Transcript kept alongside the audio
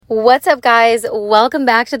What's up, guys? Welcome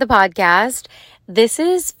back to the podcast.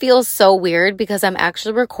 Feels so weird because I'm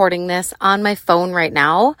actually recording this on my phone right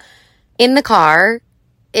now in the car,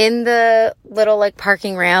 in the little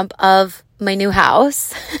parking ramp of my new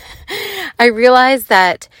house. I realized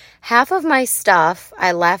that half of my stuff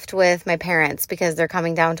I left with my parents because they're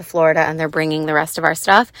coming down to Florida and they're bringing the rest of our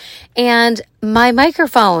stuff. And my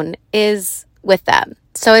microphone is with them.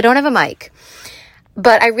 So I don't have a mic.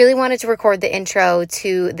 But I really wanted to record the intro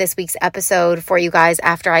to this week's episode for you guys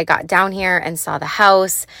after I got down here and saw the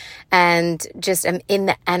house and just am in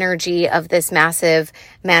the energy of this massive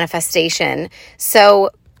manifestation. So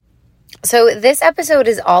this episode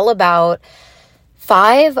is all about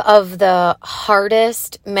 5 of the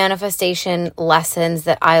hardest manifestation lessons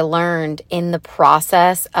that I learned in the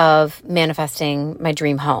process of manifesting my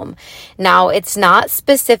dream home. Now, it's not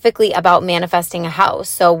specifically about manifesting a house.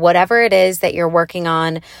 So whatever it is that you're working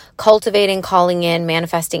on, cultivating, calling in,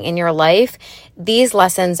 manifesting in your life, these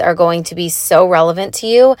lessons are going to be so relevant to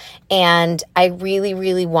you. And I really,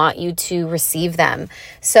 really want you to receive them.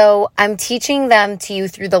 So I'm teaching them to you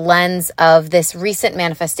through the lens of this recent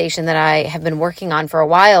manifestation that I have been working on for a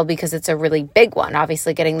while because it's a really big one.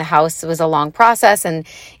 Obviously, getting the house was a long process and,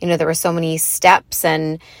 there were so many steps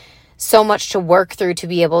and so much to work through to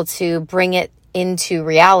be able to bring it into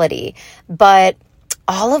reality. But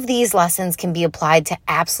all of these lessons can be applied to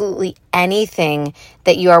absolutely anything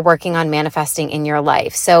that you are working on manifesting in your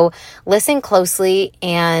life. So listen closely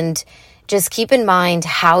and just keep in mind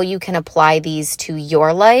how you can apply these to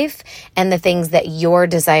your life and the things that you're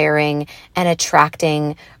desiring and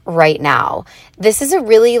attracting right now. This is a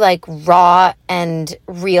really raw and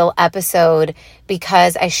real episode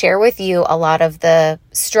because I share with you a lot of the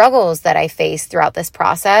struggles that I face throughout this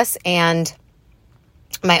process and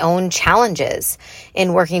my own challenges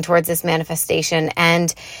in working towards this manifestation.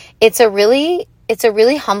 And it's a really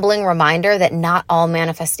humbling reminder that not all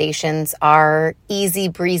manifestations are easy,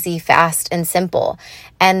 breezy, fast, and simple,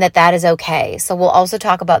 and that is okay. So we'll also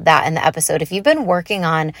talk about that in the episode. If you've been working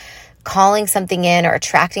on calling something in or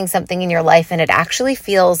attracting something in your life and it actually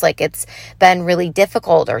feels like it's been really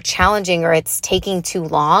difficult or challenging or it's taking too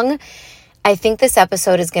long, I think this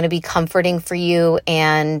episode is going to be comforting for you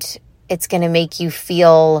and it's going to make you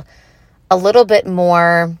feel a little bit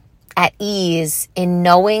more at ease in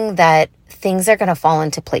knowing that things are going to fall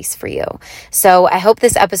into place for you. So I hope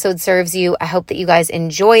this episode serves you. I hope that you guys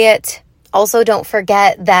enjoy it. Also, don't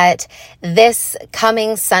forget that this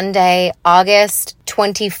coming Sunday, August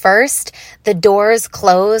 21st, the doors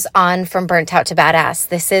close on From Burnt Out to Badass.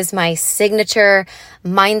 This is my signature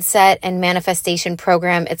mindset and manifestation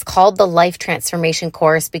program. It's called the Life Transformation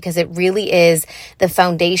Course because it really is the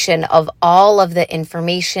foundation of all of the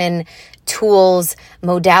information, tools,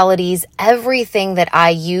 modalities, everything that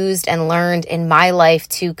I used and learned in my life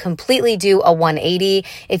to completely do a 180.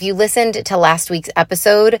 If you listened to last week's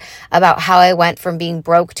episode about how I went from being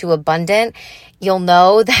broke to abundant, you'll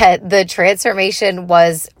know that the transformation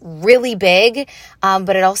was really big,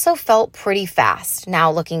 but it also felt pretty fast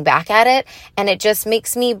now looking back at it. And it just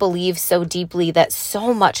makes me believe so deeply that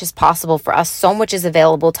so much is possible for us. So much is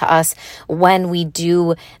available to us when we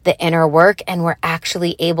do the inner work and we're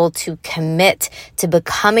actually able to commit to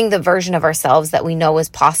becoming the version of ourselves that we know is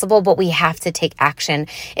possible, but we have to take action.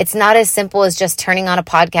 It's not as simple as just turning on a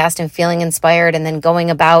podcast and feeling inspired and then going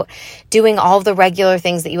about doing all of the regular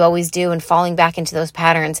things that you always do and falling back into those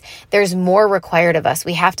patterns. There's more required of us.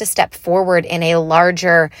 We have to step forward in a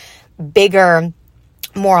larger, bigger,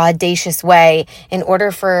 more audacious way in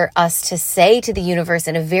order for us to say to the universe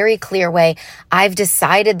in a very clear way, I've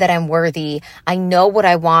decided that I'm worthy. I know what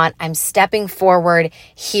I want. I'm stepping forward.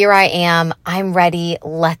 Here I am. I'm ready.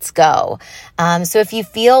 Let's go. So if you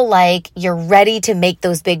feel like you're ready to make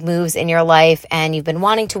those big moves in your life and you've been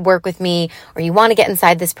wanting to work with me or you want to get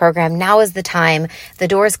inside this program, now is the time. The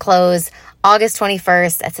doors close August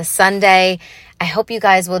 21st. It's a Sunday. I hope you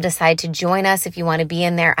guys will decide to join us if you want to be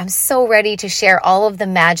in there. I'm so ready to share all of the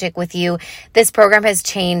magic with you. This program has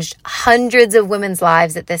changed hundreds of women's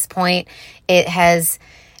lives at this point. It has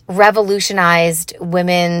revolutionized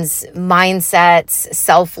women's mindsets,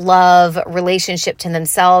 self-love, relationship to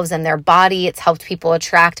themselves and their body. It's helped people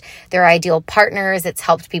attract their ideal partners. It's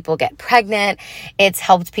helped people get pregnant. It's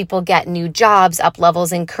helped people get new jobs, up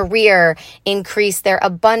levels in career, increase their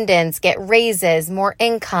abundance, get raises, more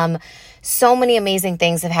income. So many amazing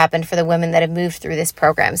things have happened for the women that have moved through this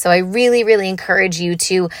program. So I really, really encourage you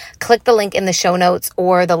to click the link in the show notes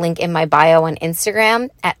or the link in my bio on Instagram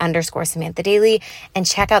at _Samantha Daily and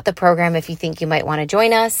check out the program if you think you might want to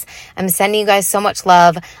join us. I'm sending you guys so much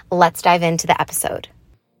love. Let's dive into the episode.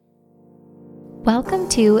 Welcome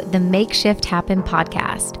to the Make Shift Happen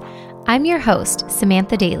podcast. I'm your host,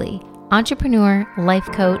 Samantha Daly, entrepreneur, life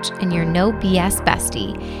coach, and your no BS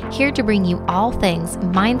bestie, here to bring you all things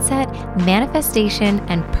mindset, manifestation,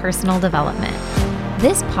 and personal development.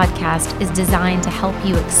 This podcast is designed to help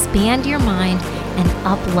you expand your mind and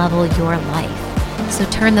up-level your life. So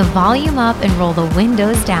turn the volume up and roll the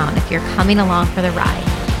windows down if you're coming along for the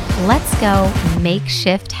ride. Let's go make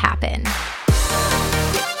shift happen.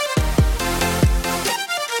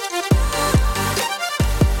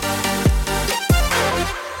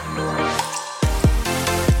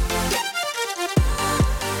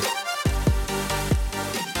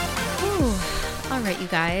 You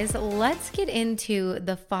guys, let's get into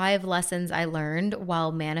the 5 lessons I learned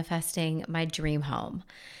while manifesting my dream home.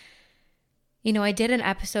 You know, I did an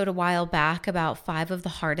episode a while back about 5 of the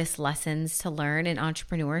hardest lessons to learn in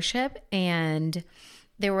entrepreneurship, and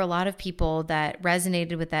there were a lot of people that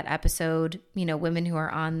resonated with that episode, you know, women who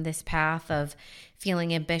are on this path of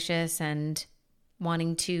feeling ambitious and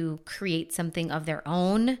wanting to create something of their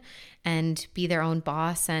own and be their own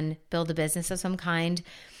boss and build a business of some kind.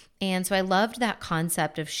 And so I loved that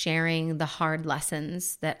concept of sharing the hard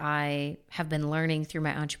lessons that I have been learning through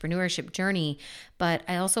my entrepreneurship journey. But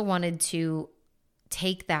I also wanted to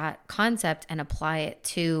take that concept and apply it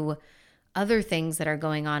to other things that are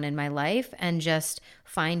going on in my life and just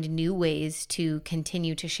find new ways to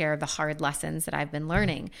continue to share the hard lessons that I've been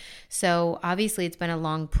learning. So obviously it's been a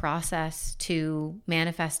long process to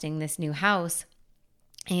manifesting this new house.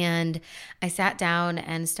 And I sat down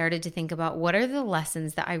and started to think about what are the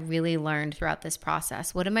lessons that I really learned throughout this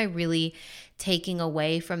process? What am I really taking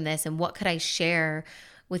away from this? And what could I share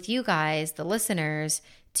with you guys, the listeners,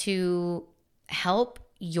 to help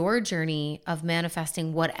your journey of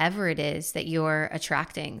manifesting whatever it is that you're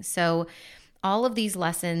attracting? So all of these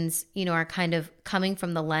lessons, you know, are kind of coming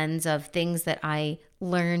from the lens of things that I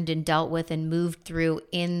learned and dealt with and moved through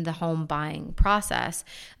in the home buying process.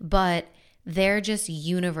 But they're just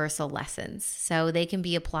universal lessons. So they can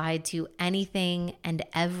be applied to anything and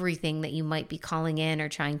everything that you might be calling in or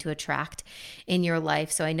trying to attract in your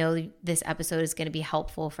life. So I know this episode is going to be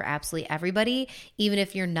helpful for absolutely everybody, even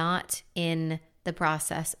if you're not in the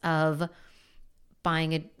process of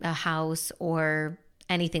buying a house or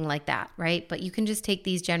anything like that, right? But you can just take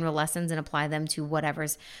these general lessons and apply them to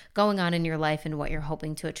whatever's going on in your life and what you're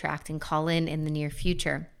hoping to attract and call in the near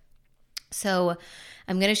future. So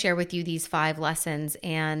I'm going to share with you these 5 lessons.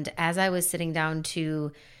 And as I was sitting down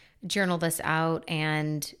to journal this out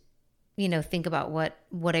and, you know, think about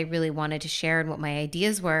what I really wanted to share and what my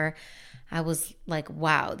ideas were, I was like,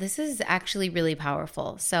 wow, this is actually really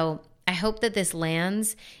powerful. So I hope that this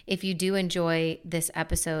lands. If you do enjoy this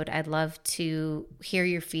episode, I'd love to hear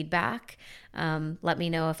your feedback. Let me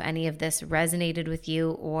know if any of this resonated with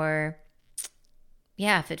you or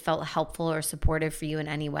if it felt helpful or supportive for you in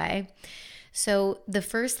any way. So the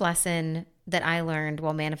first lesson that I learned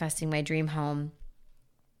while manifesting my dream home,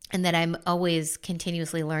 and that I'm always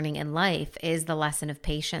continuously learning in life, is the lesson of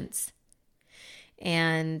patience.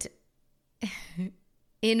 And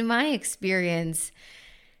in my experience,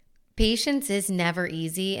 patience is never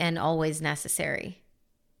easy and always necessary.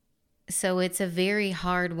 So it's a very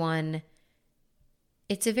hard one.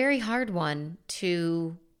 It's a very hard one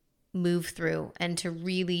to move through and to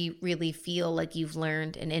really, really feel like you've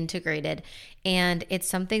learned and integrated. And it's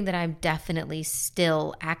something that I'm definitely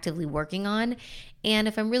still actively working on. And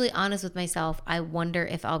if I'm really honest with myself, I wonder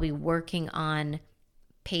if I'll be working on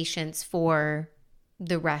patience for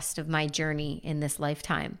the rest of my journey in this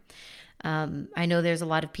lifetime. I know there's a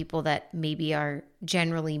lot of people that maybe are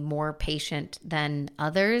generally more patient than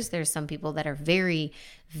others. There's some people that are very,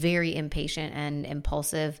 very impatient and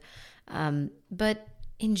impulsive. But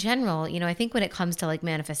in general, you know, I think when it comes to like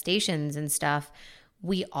manifestations and stuff,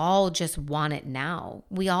 we all just want it now.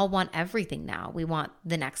 We all want everything now. We want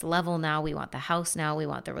the next level now. We want the house now. We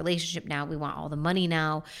want the relationship now. We want all the money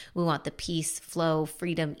now. We want the peace, flow,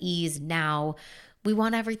 freedom, ease now. We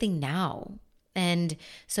want everything now. And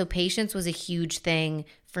so patience was a huge thing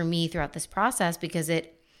for me throughout this process because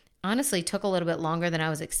it honestly took a little bit longer than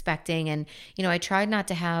I was expecting. And, you know, I tried not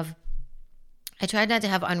to have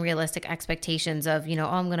unrealistic expectations of, you know,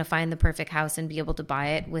 I'm going to find the perfect house and be able to buy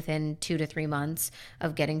it within 2 to 3 months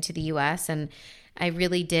of getting to the US. And I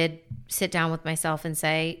really did sit down with myself and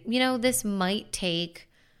say, you know, this might take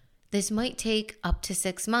up to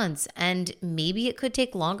 6 months, and maybe it could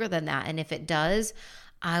take longer than that. And if it does,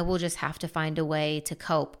 I will just have to find a way to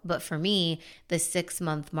cope. But for me, the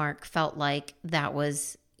 6-month mark felt like that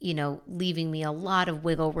was, leaving me a lot of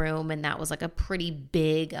wiggle room. And that was like a pretty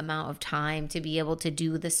big amount of time to be able to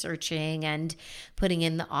do the searching and putting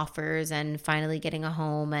in the offers and finally getting a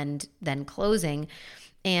home and then closing.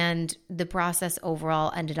 And the process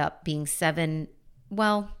overall ended up being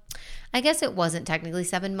I guess it wasn't technically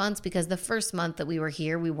 7 months, because the first month that we were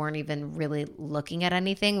here, we weren't even really looking at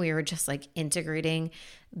anything. We were just like integrating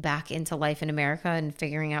back into life in America and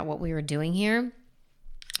figuring out what we were doing here.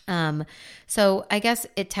 So I guess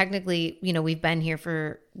it technically, we've been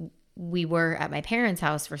here we were at my parents'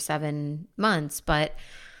 house for 7 months, but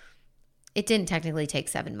it didn't technically take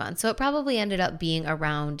 7 months. So it probably ended up being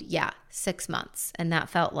around, 6 months. And that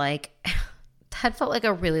felt like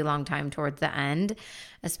a really long time towards the end,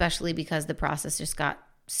 especially because the process just got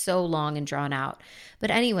so long and drawn out.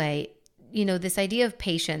 But anyway, this idea of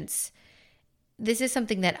patience, this is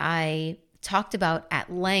something that I talked about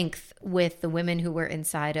at length with the women who were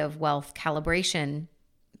inside of Wealth Calibration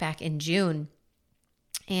back in June.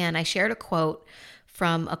 And I shared a quote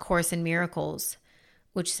from A Course in Miracles,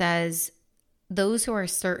 which says, "Those who are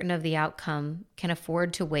certain of the outcome can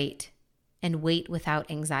afford to wait, and wait without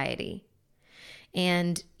anxiety."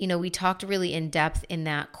 And, we talked really in depth in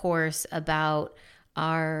that course about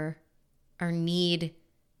our need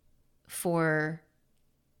for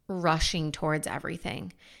rushing towards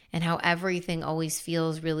everything, and how everything always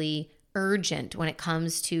feels really urgent when it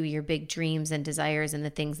comes to your big dreams and desires and the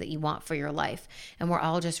things that you want for your life. And we're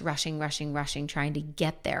all just rushing, trying to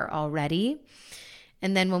get there already.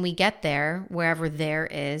 And then when we get there, wherever there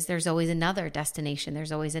is, there's always another destination.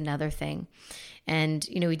 There's always another thing. And,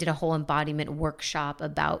 we did a whole embodiment workshop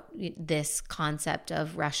about this concept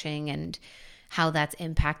of rushing and how that's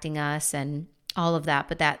impacting us and all of that.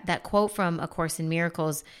 But that quote from A Course in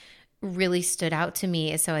Miracles really stood out to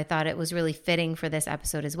me. So I thought it was really fitting for this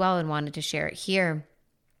episode as well, and wanted to share it here.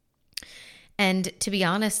 And to be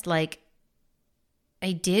honest,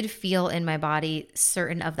 I did feel in my body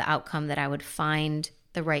certain of the outcome, that I would find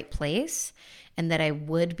the right place, and that I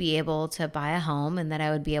would be able to buy a home, and that I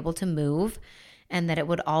would be able to move, and that it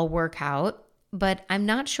would all work out. But I'm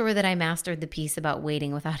not sure that I mastered the piece about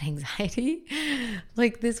waiting without anxiety.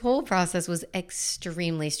 This whole process was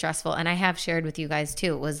extremely stressful. And I have shared with you guys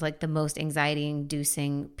too, it was the most anxiety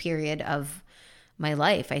inducing period of my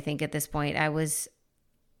life. I think at this point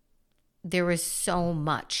there was so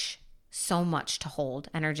much to hold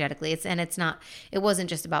energetically. It wasn't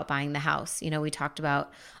just about buying the house. We talked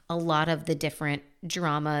about a lot of the different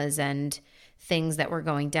dramas and things that were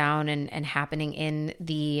going down and happening in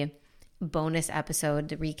the bonus episode,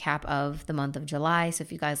 the recap of the month of July. So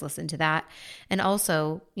if you guys listen to that, and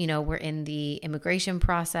also, we're in the immigration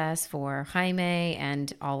process for Jaime,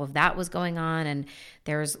 and all of that was going on. And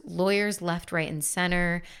there's lawyers left, right, and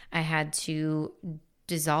center. I had to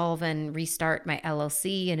dissolve and restart my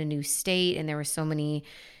LLC in a new state. And there were so many,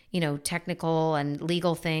 technical and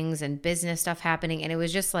legal things and business stuff happening. And it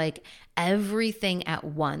was just everything at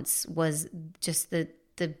once was just the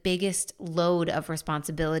biggest load of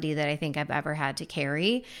responsibility that I think I've ever had to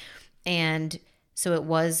carry. And so it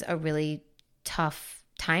was a really tough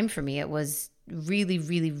time for me. It was really,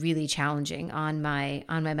 really, really challenging on my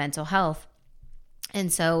mental health.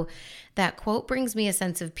 And so that quote brings me a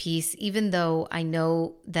sense of peace, even though I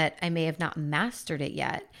know that I may have not mastered it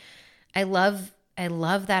yet. I love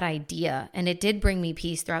that idea. And it did bring me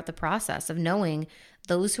peace throughout the process of knowing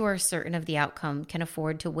those who are certain of the outcome can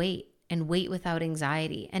afford to wait, and wait without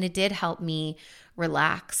anxiety. And it did help me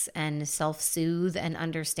relax and self-soothe and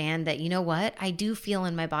understand that, what? I do feel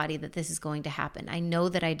in my body that this is going to happen. I know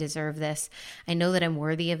that I deserve this. I know that I'm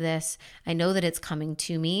worthy of this. I know that it's coming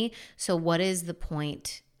to me. So what is the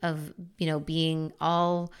point of, being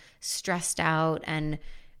all stressed out and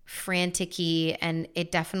frantic-y? And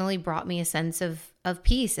it definitely brought me a sense of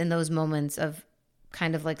peace in those moments of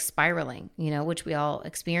kind of spiraling, which we all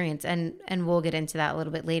experience. And we'll get into that a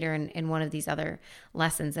little bit later in one of these other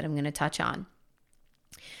lessons that I'm going to touch on.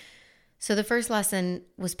 So the first lesson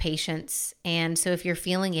was patience. And so if you're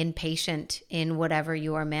feeling impatient in whatever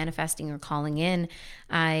you are manifesting or calling in,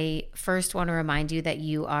 I first want to remind you that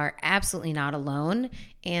you are absolutely not alone.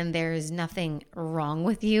 And there is nothing wrong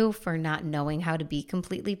with you for not knowing how to be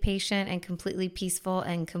completely patient and completely peaceful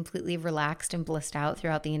and completely relaxed and blissed out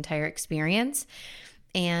throughout the entire experience.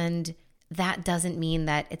 And that doesn't mean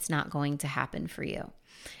that it's not going to happen for you.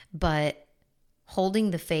 But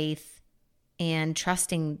holding the faith and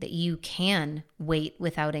trusting that you can wait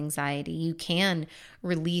without anxiety, you can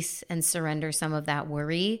release and surrender some of that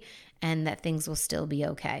worry, and that things will still be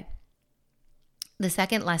okay. The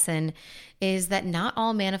second lesson is that not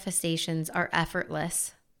all manifestations are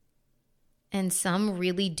effortless, and some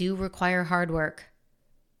really do require hard work.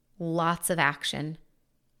 lots of action,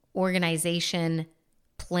 organization,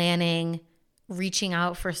 planning, reaching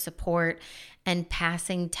out for support, and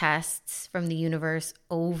passing tests from the universe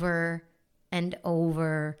over and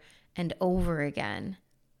over and over again.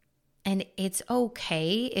 And it's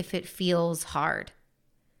okay if it feels hard.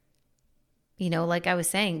 Like I was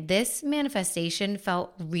saying, this manifestation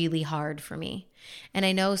felt really hard for me. And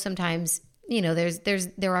I know sometimes,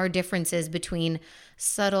 there are differences between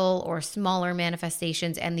subtle or smaller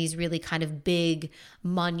manifestations and these really kind of big,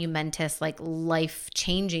 monumentous, like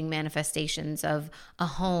life-changing manifestations of a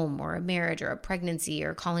home or a marriage or a pregnancy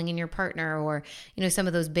or calling in your partner or, some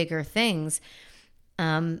of those bigger things.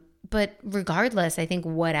 But regardless, I think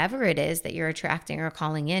whatever it is that you're attracting or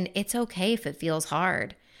calling in, it's okay if it feels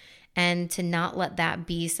hard. And to not let that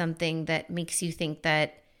be something that makes you think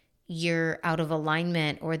that you're out of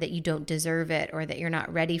alignment or that you don't deserve it or that you're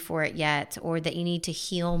not ready for it yet or that you need to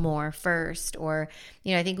heal more first. Or,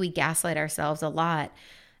 I think we gaslight ourselves a lot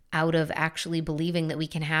out of actually believing that we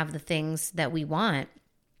can have the things that we want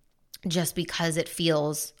just because it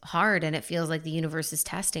feels hard and it feels like the universe is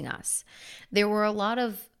testing us. There were a lot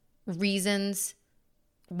of reasons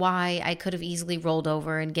why I could have easily rolled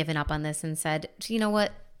over and given up on this and said, you know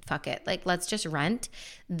what? Fuck it. Like, let's just rent.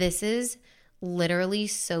 This is literally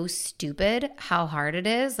so stupid how hard it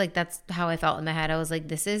is. Like, that's how I felt in my head. I was like,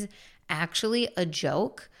 this is actually a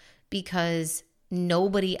joke because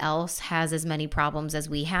nobody else has as many problems as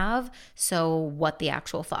we have. So what the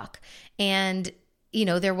actual fuck? And,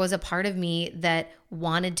 there was a part of me that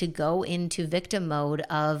wanted to go into victim mode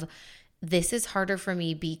of, this is harder for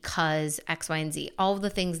me because X, Y, and Z. All of the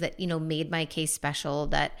things that, made my case special,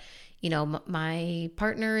 that my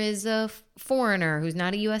partner is a foreigner who's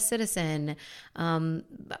not a U.S. citizen.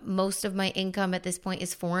 Most of my income at this point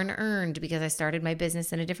is foreign earned because I started my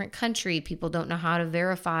business in a different country. People don't know how to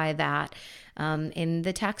verify that in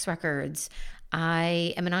the tax records.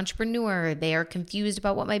 I am an entrepreneur. They are confused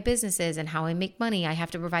about what my business is and how I make money. I have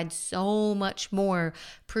to provide so much more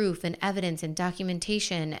proof and evidence and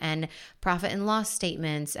documentation and profit and loss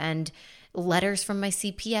statements and letters from my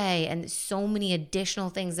CPA and so many additional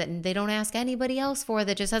things that they don't ask anybody else for,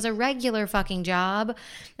 that just has a regular fucking job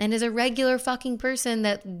and is a regular fucking person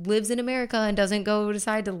that lives in America and doesn't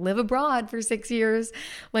decide to live abroad for 6 years.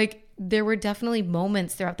 Like, there were definitely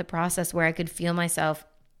moments throughout the process where I could feel myself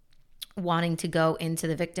wanting to go into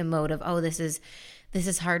the victim mode of, oh, this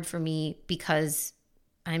is hard for me because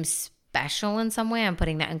I'm special in some way. I'm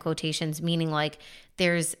putting that in quotations, meaning like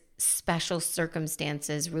there's special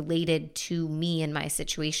circumstances related to me and my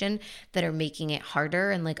situation that are making it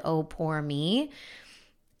harder, and like, oh, poor me.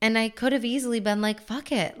 And I could have easily been like,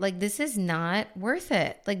 fuck it. Like, this is not worth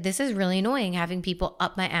it. Like, this is really annoying having people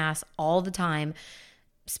up my ass all the time,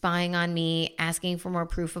 spying on me, asking for more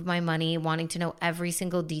proof of my money, wanting to know every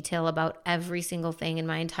single detail about every single thing in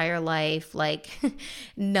my entire life. Like,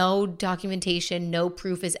 no documentation, no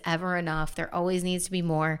proof is ever enough. There always needs to be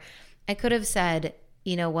more. I could have said,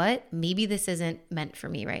 you know what? Maybe this isn't meant for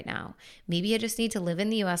me right now. Maybe I just need to live in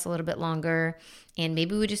the US a little bit longer, and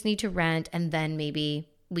maybe we just need to rent, and then maybe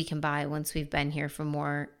we can buy once we've been here for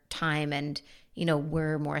more time and,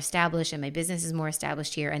 we're more established and my business is more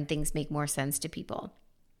established here and things make more sense to people.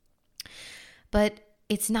 But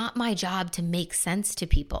it's not my job to make sense to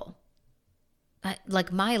people.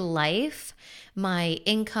 Like, my life, my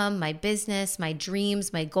income, my business, my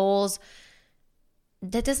dreams, my goals,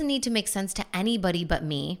 that doesn't need to make sense to anybody but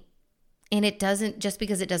me. And it doesn't, just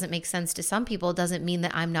because it doesn't make sense to some people, doesn't mean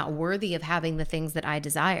that I'm not worthy of having the things that I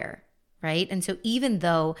desire, right? And so even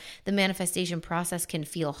though the manifestation process can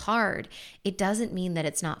feel hard, it doesn't mean that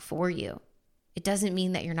it's not for you. It doesn't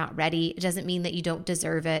mean that you're not ready. It doesn't mean that you don't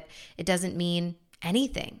deserve it. It doesn't mean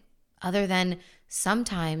anything other than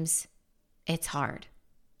sometimes it's hard.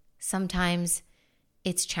 Sometimes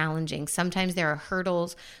it's challenging. Sometimes there are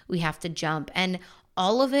hurdles we have to jump. And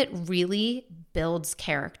all of it really builds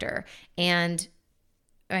character. And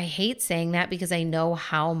I hate saying that because I know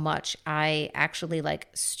how much I actually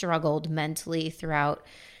struggled mentally throughout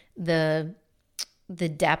the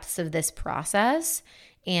depths of this process.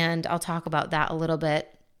 And I'll talk about that a little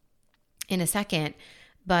bit in a second.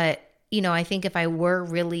 But, I think if I were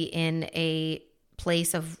really in a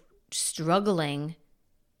place of struggling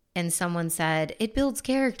and someone said, it builds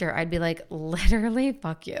character, I'd be like, literally,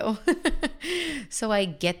 fuck you. So I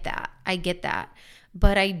get that.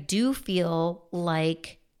 But I do feel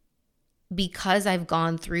like because I've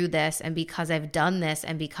gone through this and because I've done this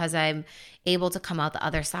and because I'm able to come out the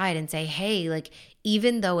other side and say, hey,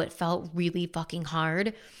 even though it felt really fucking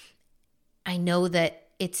hard, I know that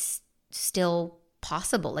it's still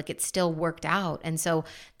possible. Like it still worked out. And so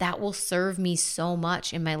that will serve me so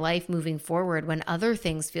much in my life moving forward when other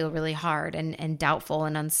things feel really hard and doubtful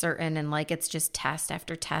and uncertain. And like it's just test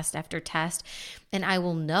after test after test. And I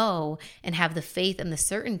will know and have the faith and the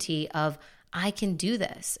certainty of I can do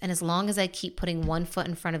this. And as long as I keep putting one foot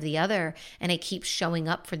in front of the other and I keep showing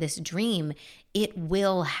up for this dream, it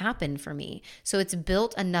will happen for me. So it's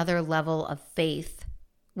built another level of faith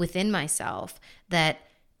within myself that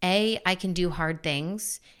A, I can do hard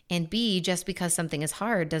things, and B, just because something is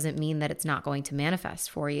hard doesn't mean that it's not going to manifest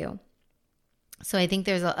for you. So I think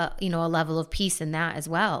there's a level of peace in that as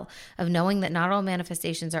well, of knowing that not all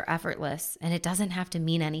manifestations are effortless, and it doesn't have to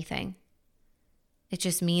mean anything. It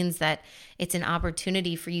just means that it's an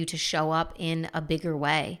opportunity for you to show up in a bigger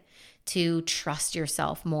way, to trust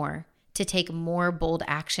yourself more, to take more bold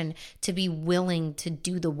action, to be willing to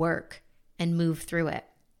do the work and move through it.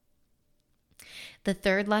 The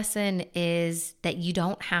third lesson is that you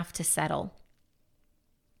don't have to settle.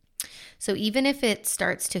 So even if it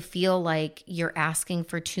starts to feel like you're asking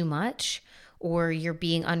for too much, or you're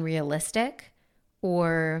being unrealistic,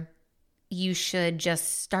 or you should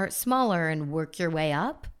just start smaller and work your way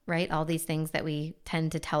up, right? All these things that we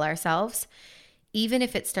tend to tell ourselves. Even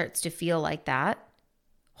if it starts to feel like that,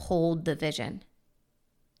 hold the vision.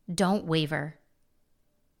 Don't waver.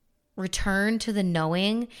 Return to the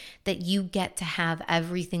knowing that you get to have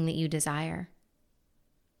everything that you desire.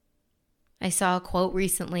 I saw a quote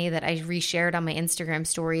recently that I reshared on my Instagram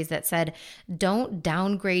stories that said, "Don't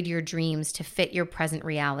downgrade your dreams to fit your present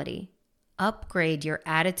reality. Upgrade your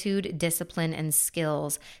attitude, discipline, and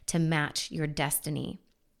skills to match your destiny."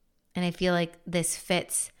 And I feel like this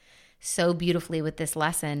fits so beautifully with this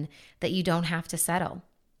lesson that you don't have to settle.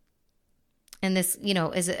 And this,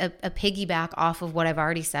 is a piggyback off of what I've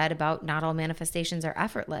already said about not all manifestations are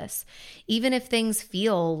effortless. Even if things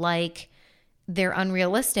feel like they're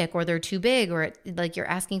unrealistic or they're too big or like you're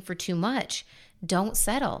asking for too much, don't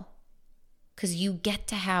settle. Because you get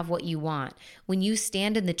to have what you want. When you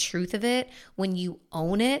stand in the truth of it, when you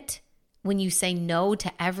own it, when you say no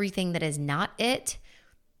to everything that is not it,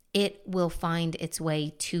 it will find its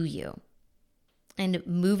way to you. And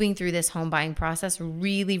moving through this home buying process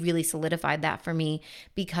really, really solidified that for me,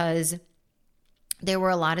 because there were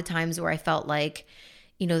a lot of times where I felt like,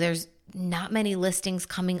 there's not many listings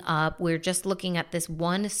coming up. We're just looking at this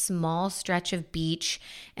one small stretch of beach.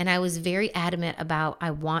 And I was very adamant about,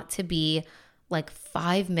 I want to be like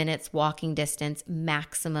 5 minutes walking distance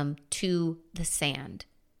maximum to the sand.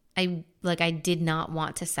 I did not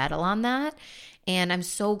want to settle on that. And I'm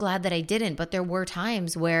so glad that I didn't. But there were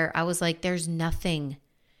times where I was like, there's nothing.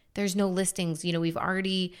 There's no listings. We've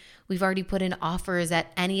already put in offers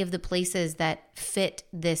at any of the places that fit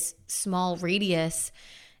this small radius,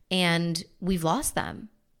 and we've lost them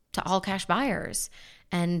to all cash buyers.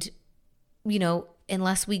 And,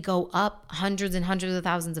 unless we go up hundreds and hundreds of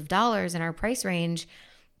thousands of dollars in our price range,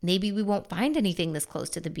 maybe we won't find anything this close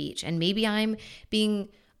to the beach. And maybe I'm being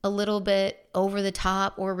a little bit over the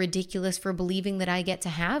top or ridiculous for believing that I get to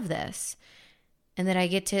have this and that I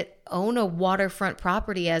get to own a waterfront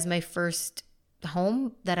property as my first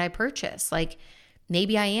home that I purchase. Like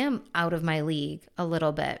maybe I am out of my league a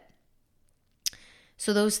little bit.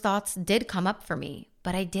 So those thoughts did come up for me,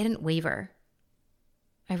 but I didn't waver.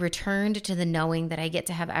 I returned to the knowing that I get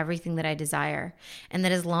to have everything that I desire, and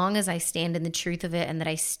that as long as I stand in the truth of it and that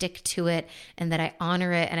I stick to it and that I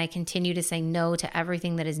honor it and I continue to say no to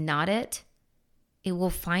everything that is not it, it will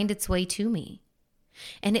find its way to me.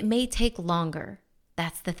 And it may take longer.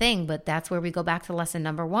 That's the thing, but that's where we go back to lesson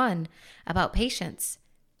number 1 about patience.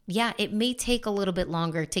 Yeah, it may take a little bit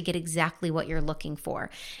longer to get exactly what you're looking for.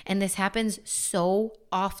 And this happens so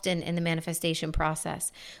often in the manifestation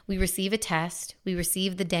process. We receive a test, we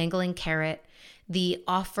receive the dangling carrot, the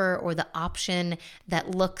offer or the option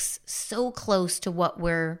that looks so close to what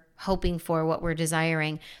we're hoping for, what we're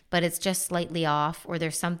desiring, but it's just slightly off, or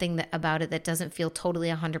there's something about it that doesn't feel totally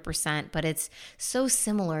 100%, but it's so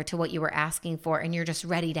similar to what you were asking for, and you're just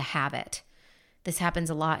ready to have it. This happens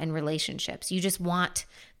a lot in relationships. You just want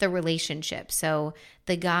the relationship. So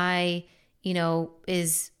the guy,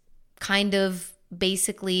 is kind of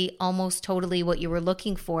basically almost totally what you were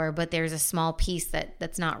looking for, but there's a small piece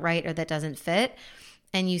that's not right or that doesn't fit.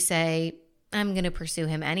 And you say, I'm going to pursue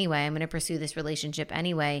him anyway. I'm going to pursue this relationship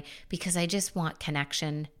anyway, because I just want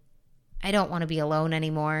connection. I don't want to be alone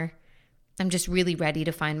anymore. I'm just really ready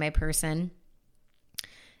to find my person.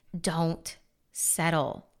 Don't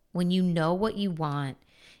settle. When you know what you want,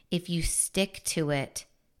 if you stick to it,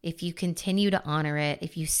 if you continue to honor it,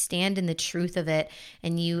 if you stand in the truth of it,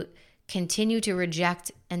 and you continue to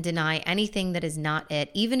reject and deny anything that is not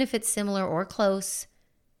it, even if it's similar or close,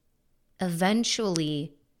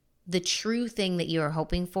 eventually the true thing that you are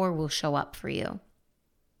hoping for will show up for you.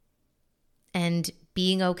 And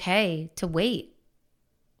being okay to wait,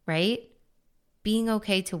 right? Being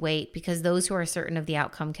okay to wait, because those who are certain of the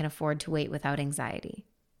outcome can afford to wait without anxiety.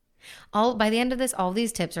 By the end of this, all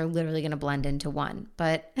these tips are literally going to blend into one.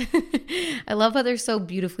 But I love how they're so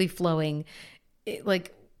beautifully flowing,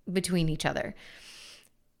 like between each other.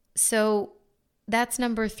 So that's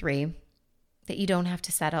number 3, that you don't have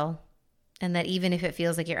to settle. And that even if it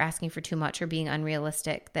feels like you're asking for too much or being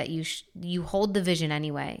unrealistic, that you hold the vision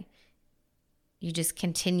anyway. You just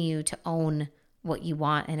continue to own what you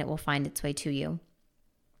want and it will find its way to you.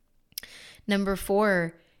 Number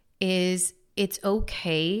 4 is it's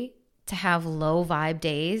okay to have low vibe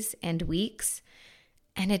days and weeks,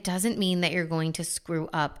 and it doesn't mean that you're going to screw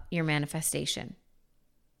up your manifestation.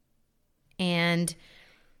 And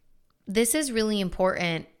this is really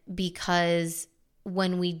important because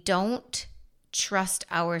when we don't trust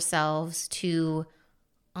ourselves to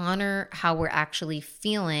honor how we're actually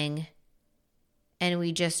feeling, and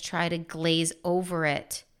we just try to glaze over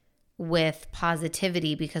it with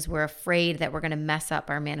positivity because we're afraid that we're going to mess up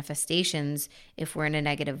our manifestations if we're in a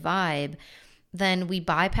negative vibe, then we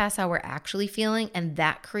bypass how we're actually feeling, and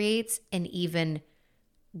that creates an even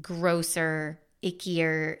grosser,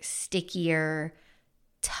 ickier, stickier,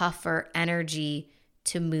 tougher energy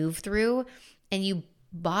to move through, and you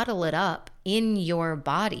bottle it up in your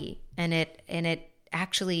body, and it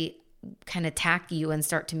actually kind of attack you and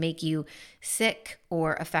start to make you sick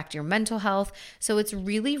or affect your mental health. So it's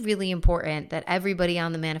really, really important that everybody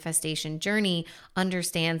on the manifestation journey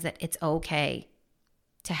understands that it's okay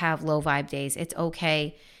to have low vibe days. It's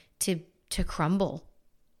okay to crumble.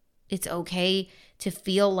 It's okay to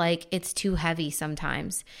feel like it's too heavy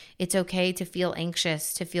sometimes. It's okay to feel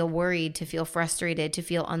anxious, to feel worried, to feel frustrated, to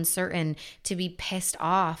feel uncertain, to be pissed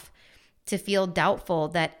off, to feel doubtful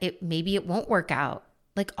that maybe it won't work out.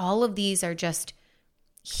 Like, all of these are just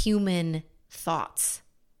human thoughts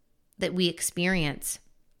that we experience.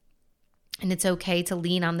 And it's okay to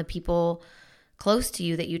lean on the people close to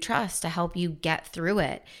you that you trust to help you get through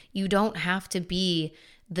it. You don't have to be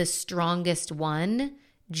the strongest one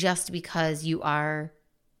just because you are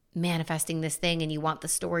manifesting this thing and you want the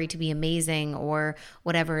story to be amazing or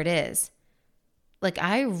whatever it is. Like,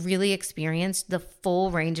 I really experienced the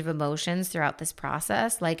full range of emotions throughout this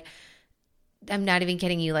process. Like, I'm not even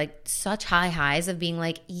kidding you, like such high highs of being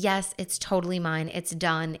like, yes, it's totally mine. It's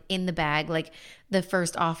done, in the bag. Like, the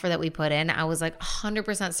first offer that we put in, I was like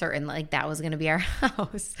 100% certain like that was going to be our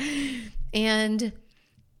house. And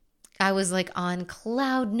I was like on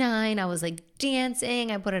cloud 9. I was like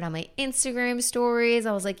dancing. I put it on my Instagram stories.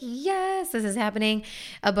 I was like, yes, this is happening.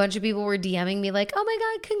 A bunch of people were DMing me like, oh my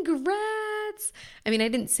God, congrats. I mean, I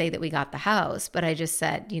didn't say that we got the house, but I just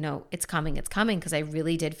said, it's coming, because I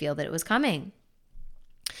really did feel that it was coming.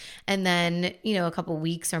 And then, a couple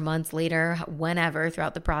weeks or months later, whenever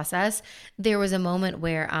throughout the process, there was a moment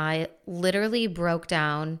where I literally broke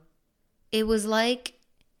down. It was like,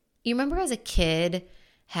 you remember as a kid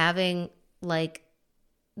having like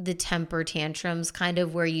the temper tantrums, kind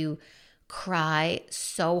of where you cry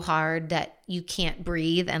so hard that you can't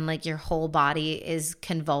breathe and like your whole body is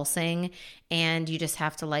convulsing and you just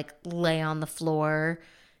have to like lay on the floor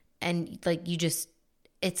and like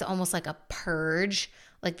it's almost like a purge,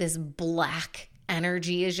 like this black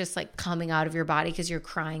energy is just like coming out of your body because you're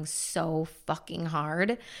crying so fucking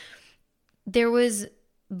hard. There was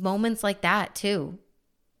moments like that too,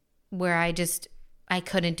 where I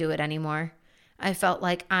couldn't do it anymore. I felt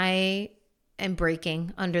like I am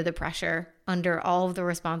breaking under the pressure, under all of the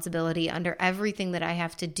responsibility, under everything that I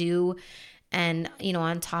have to do. And,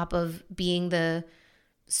 on top of being the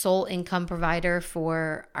sole income provider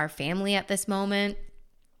for our family at this moment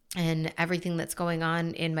and everything that's going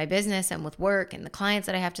on in my business and with work and the clients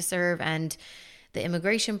that I have to serve and the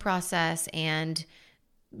immigration process and,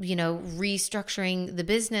 restructuring the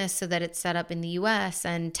business so that it's set up in the US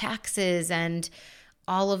and taxes and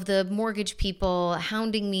all of the mortgage people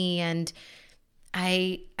hounding me. And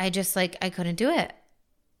I just like, I couldn't do it.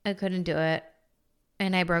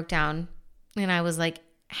 And I broke down and I was like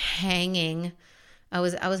hanging. I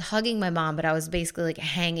was hugging my mom, but I was basically like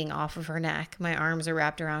hanging off of her neck. My arms are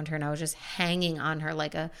wrapped around her and I was just hanging on her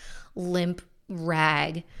like a limp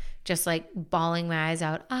rag, just like bawling my eyes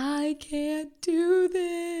out. I can't do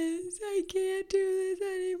this. I can't do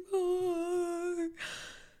this anymore.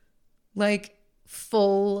 Like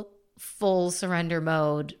full surrender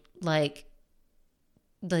mode. Like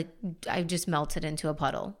I just melted into a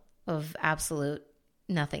puddle of absolute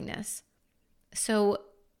nothingness. So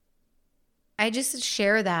I just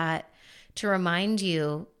share that to remind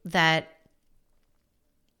you that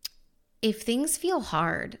if things feel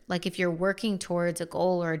hard, like if you're working towards a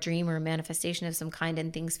goal or a dream or a manifestation of some kind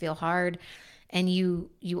and things feel hard and you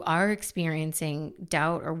are experiencing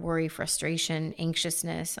doubt or worry, frustration,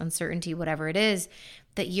 anxiousness, uncertainty, whatever it is,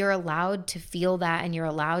 that you're allowed to feel that and you're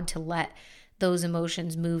allowed to let those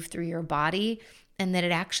emotions move through your body, and that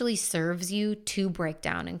it actually serves you to break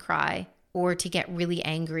down and cry or to get really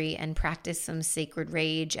angry and practice some sacred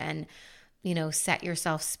rage and set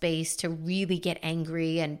yourself space to really get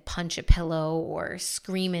angry and punch a pillow or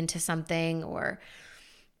scream into something or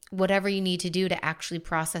whatever you need to do to actually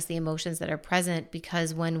process the emotions that are present.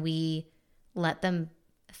 Because when we let them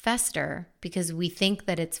fester, because we think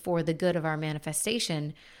that it's for the good of our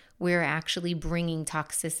manifestation, we're actually bringing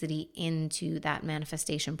toxicity into that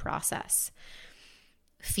manifestation process.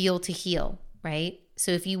 Feel to heal, right?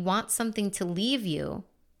 So if you want something to leave you,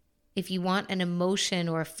 if you want an emotion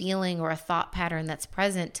or a feeling or a thought pattern that's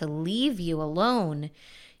present to leave you alone,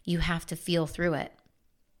 you have to feel through it.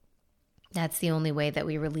 That's the only way that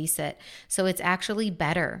we release it. So it's actually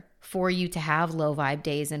better for you to have low vibe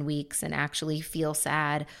days and weeks and actually feel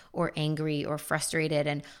sad or angry or frustrated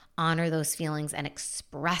and honor those feelings and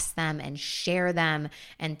express them and share them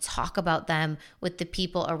and talk about them with the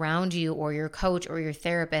people around you or your coach or your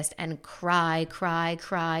therapist and cry,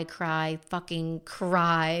 fucking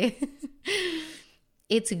cry.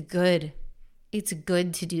 It's good. It's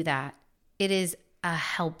good to do that. It is a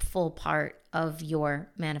helpful part of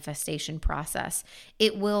your manifestation process.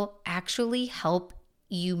 It will actually help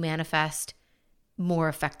you manifest more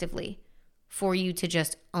effectively, for you to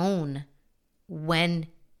just own when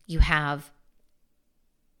you have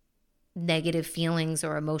negative feelings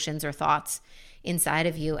or emotions or thoughts inside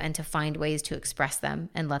of you and to find ways to express them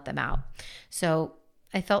and let them out. So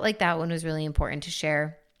I felt like that one was really important to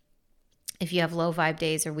share. If you have low vibe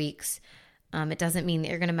days or weeks, it doesn't mean that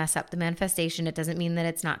you're going to mess up the manifestation. It doesn't mean that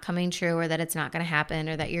it's not coming true or that it's not going to happen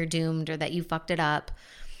or that you're doomed or that you fucked it up.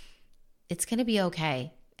 It's going to be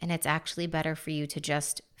okay. And it's actually better for you to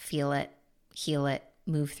just feel it, heal it,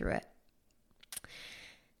 move through it.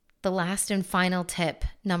 The last and final tip,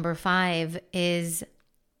 number 5, is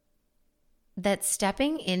that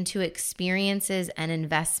stepping into experiences and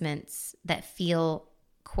investments that feel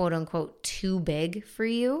quote unquote too big for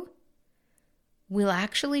you will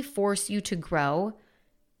actually force you to grow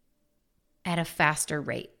at a faster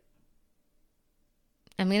rate.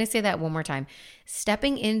 I'm going to say that one more time.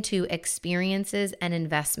 Stepping into experiences and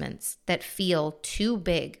investments that feel too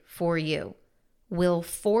big for you will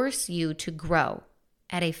force you to grow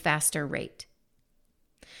at a faster rate.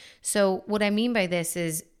 So what I mean by this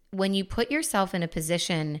is when you put yourself in a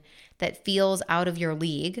position that feels out of your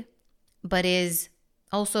league, but is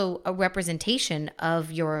also a representation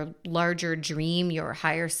of your larger dream, your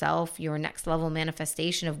higher self, your next level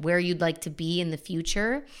manifestation of where you'd like to be in the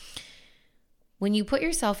future. When you put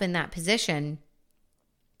yourself in that position,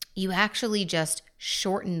 you actually just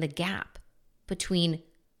shorten the gap between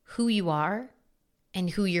who you are and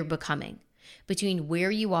who you're becoming, between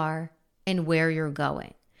where you are and where you're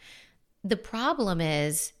going. The problem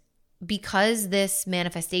is, because this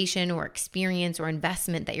manifestation or experience or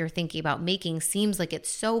investment that you're thinking about making seems like it's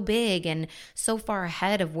so big and so far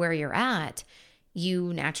ahead of where you're at,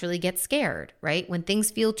 you naturally get scared, right? When things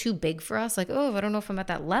feel too big for us, like, oh, I don't know if I'm at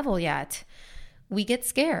that level yet, we get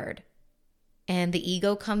scared. And the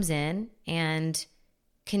ego comes in and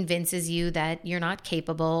convinces you that you're not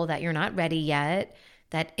capable, that you're not ready yet,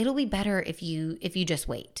 that it'll be better if you just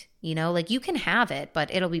wait. Like you can have it, but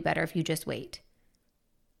it'll be better if you just wait.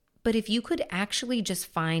 But if you could actually just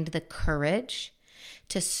find the courage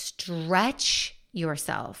to stretch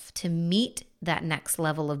yourself to meet that next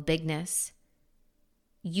level of bigness,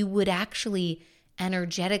 you would actually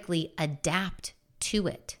energetically adapt to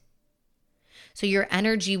it. So your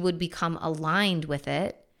energy would become aligned with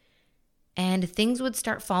it, and things would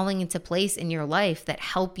start falling into place in your life that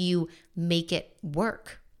help you make it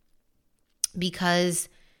work. Because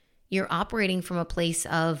you're operating from a place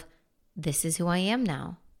of, this is who I am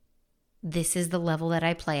now. This is the level that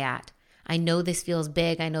I play at. I know this feels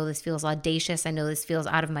big. I know this feels audacious. I know this feels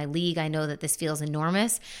out of my league. I know that this feels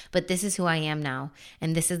enormous, but this is who I am now.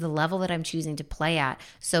 And this is the level that I'm choosing to play at.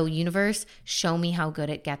 So universe, show me how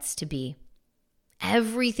good it gets to be.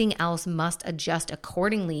 Everything else must adjust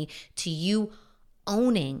accordingly to you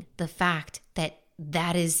owning the fact that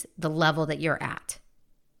that is the level that you're at.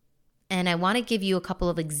 And I want to give you a couple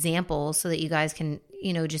of examples so that you guys can,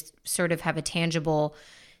 just sort of have a tangible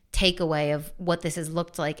takeaway of what this has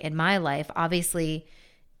looked like in my life. Obviously,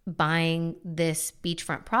 buying this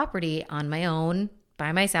beachfront property on my own,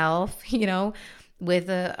 by myself, with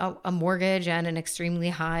a mortgage and an extremely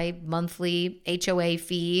high monthly HOA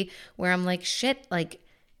fee, where I'm like, shit, like,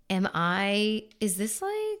 am I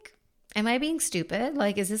being stupid?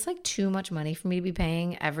 Like, is this like too much money for me to be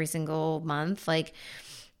paying every single month? Like,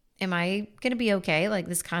 am I going to be okay? Like,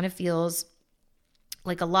 this kind of feels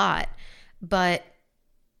like a lot. But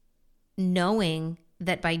knowing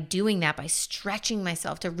that by doing that, by stretching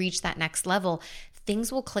myself to reach that next level,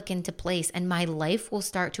 things will click into place and my life will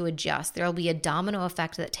start to adjust. There will be a domino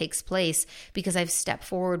effect that takes place because I've stepped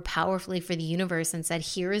forward powerfully for the universe and said,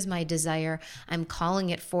 here is my desire. I'm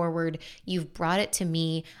calling it forward. You've brought it to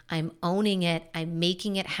me. I'm owning it. I'm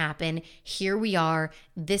making it happen. Here we are.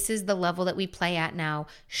 This is the level that we play at now.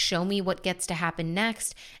 Show me what gets to happen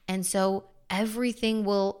next. And so everything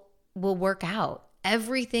will work out.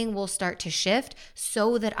 Everything will start to shift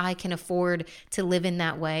so that I can afford to live in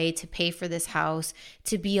that way, to pay for this house,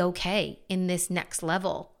 to be okay in this next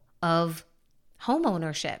level of home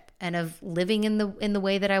ownership and of living in the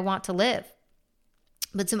way that I want to live.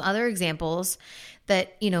 But some other examples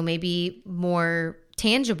that, may be more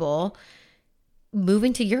tangible,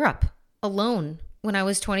 moving to Europe alone when I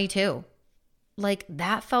was 22. Like,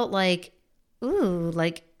 that felt like, ooh,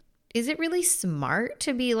 like, is it really smart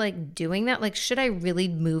to be like doing that? Like, should I really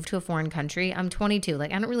move to a foreign country? I'm 22.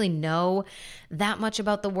 Like, I don't really know that much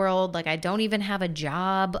about the world. Like, I don't even have a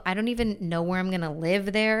job. I don't even know where I'm going to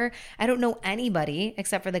live there. I don't know anybody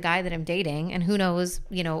except for the guy that I'm dating. And who knows,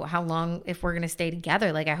 how long, if we're going to stay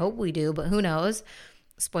together. Like, I hope we do, but who knows?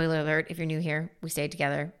 Spoiler alert, if you're new here, we stayed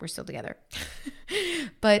together. We're still together.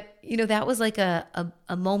 But, that was like a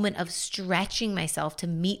moment of stretching myself to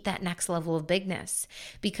meet that next level of bigness,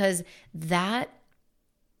 because that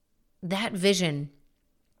vision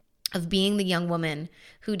of being the young woman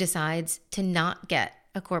who decides to not get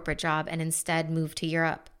a corporate job and instead move to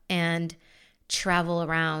Europe and travel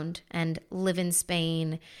around and live in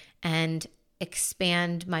Spain and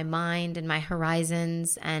expand my mind and my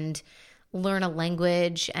horizons and learn a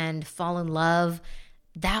language and fall in love,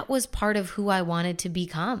 that was part of who I wanted to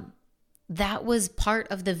become. That was part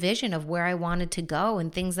of the vision of where I wanted to go and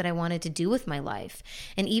things that I wanted to do with my life.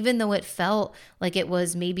 And even though it felt like it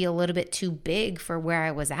was maybe a little bit too big for where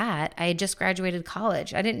I was at, I had just graduated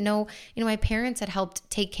college. I didn't know, my parents had helped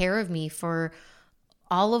take care of me for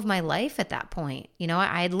all of my life at that point.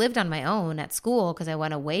 I had lived on my own at school because I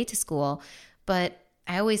went away to school, but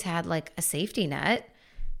I always had like a safety net.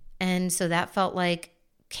 And so that felt like,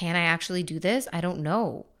 can I actually do this? I don't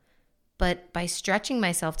know. But by stretching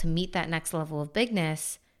myself to meet that next level of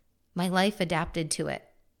bigness, my life adapted to it,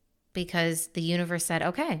 because the universe said,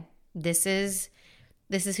 okay, this is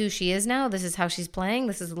who she is now. This is how she's playing.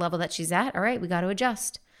 This is the level that she's at. All right, we got to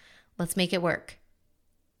adjust. Let's make it work.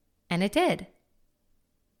 And it did.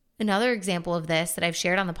 Another example of this that I've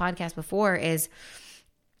shared on the podcast before is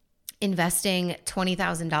investing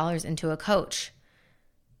 $20,000 into a coach.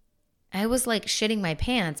 I was like shitting my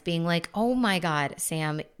pants, being like, oh my God,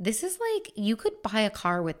 Sam, this is like, you could buy a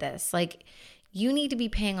car with this. Like, you need to be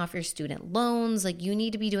paying off your student loans. Like, you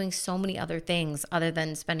need to be doing so many other things other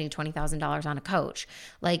than spending $20,000 on a coach.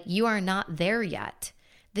 Like, you are not there yet.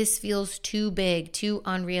 This feels too big, too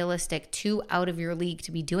unrealistic, too out of your league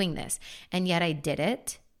to be doing this. And yet I did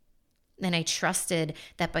it. And I trusted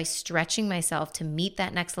that by stretching myself to meet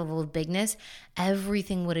that next level of bigness,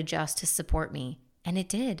 everything would adjust to support me. And it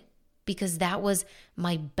did. Because that was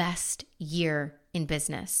my best year in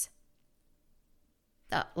business,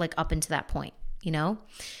 like up until that point,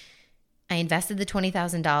 I invested the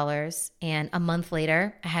 $20,000 and a month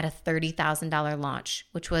later I had a $30,000 launch,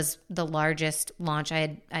 which was the largest launch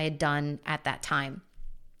I had done at that time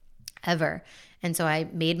ever. And so I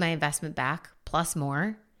made my investment back plus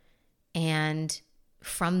more. And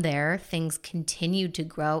from there, things continued to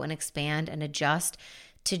grow and expand and adjust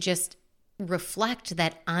to just reflect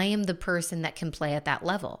that I am the person that can play at that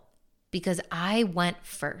level, because I went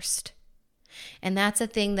first. And that's a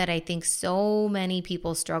thing that I think so many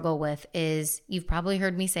people struggle with is, you've probably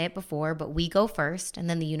heard me say it before, but we go first and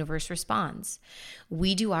then the universe responds.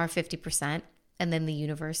 We do our 50% and then the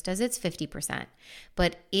universe does its 50%.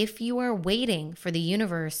 But if you are waiting for the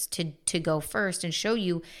universe to go first and show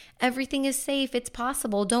you everything is safe, it's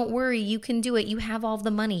possible, don't worry, you can do it, you have all the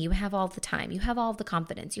money, you have all the time, you have all the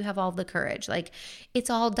confidence, you have all the courage, like, it's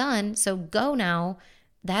all done, so go now,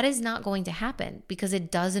 that is not going to happen, because it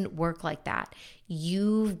doesn't work like that.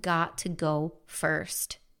 You've got to go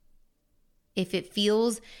first. If it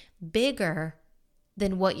feels bigger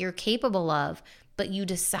than what you're capable of, but you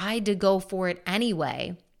decide to go for it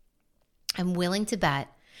anyway, I'm willing to bet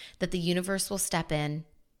that the universe will step in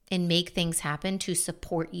and make things happen to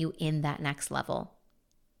support you in that next level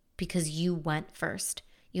because you went first.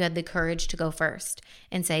 You had the courage to go first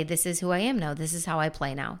and say, this is who I am now. This is how I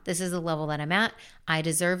play now. This is the level that I'm at. I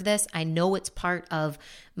deserve this. I know it's part of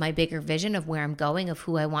my bigger vision of where I'm going, of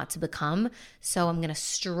who I want to become. So I'm going to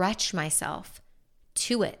stretch myself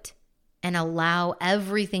to it and allow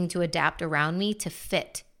everything to adapt around me to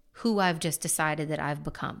fit who I've just decided that I've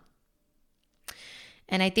become.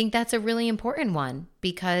 And I think that's a really important one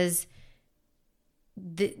because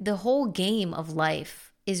the whole game of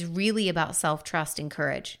life is really about self-trust and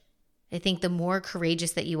courage. I think the more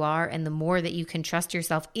courageous that you are and the more that you can trust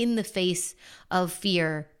yourself in the face of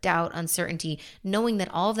fear, doubt, uncertainty, knowing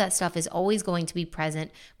that all of that stuff is always going to be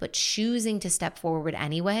present, but choosing to step forward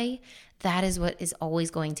anyway, that is what is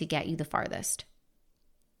always going to get you the farthest.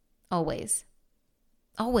 Always.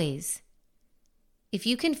 Always. If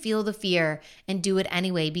you can feel the fear and do it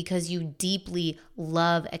anyway because you deeply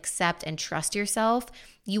love, accept, and trust yourself,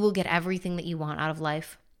 you will get everything that you want out of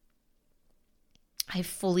life. I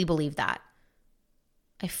fully believe that.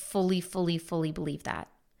 I fully believe that.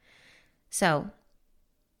 So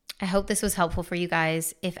I hope this was helpful for you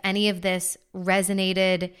guys. If any of this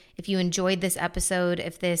resonated, if you enjoyed this episode,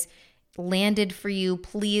 if this landed for you,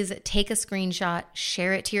 please take a screenshot,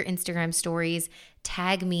 share it to your Instagram stories,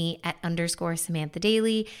 tag me at _Samantha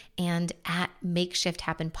Daly and at Makeshift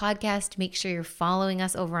Happen Podcast. Make sure you're following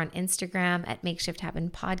us over on Instagram at Makeshift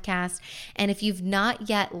Happen Podcast. And if you've not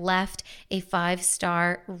yet left a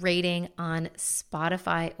 5-star rating on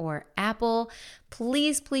Spotify or Apple,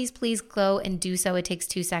 please go and do so. It takes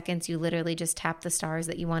 2 seconds. You literally just tap the stars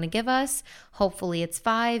that you want to give us. Hopefully it's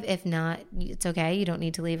 5. If not, it's okay. You don't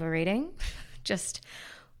need to leave a rating. Just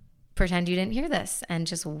pretend you didn't hear this and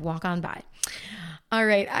just walk on by. All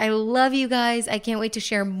right. I love you guys. I can't wait to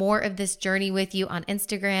share more of this journey with you on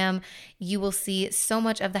Instagram. You will see so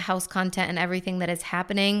much of the house content and everything that is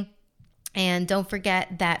happening. And don't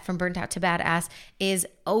forget that From Burnt Out to Badass is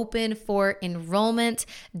open for enrollment.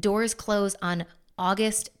 Doors close on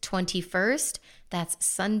August 21st. That's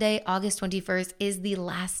Sunday, August 21st is the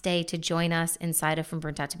last day to join us inside of From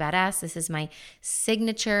Burnt Out to Badass. This is my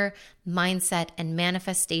signature mindset and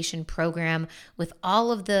manifestation program with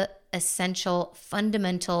all of the essential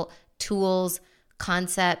fundamental tools,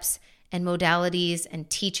 concepts, and modalities and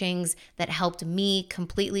teachings that helped me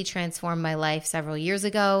completely transform my life several years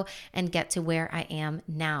ago and get to where I am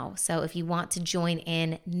now. So if you want to join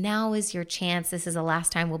in, now is your chance. This is the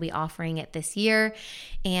last time we'll be offering it this year.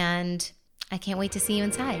 And I can't wait to see you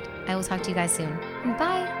inside. I will talk to you guys soon.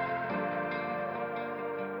 Bye.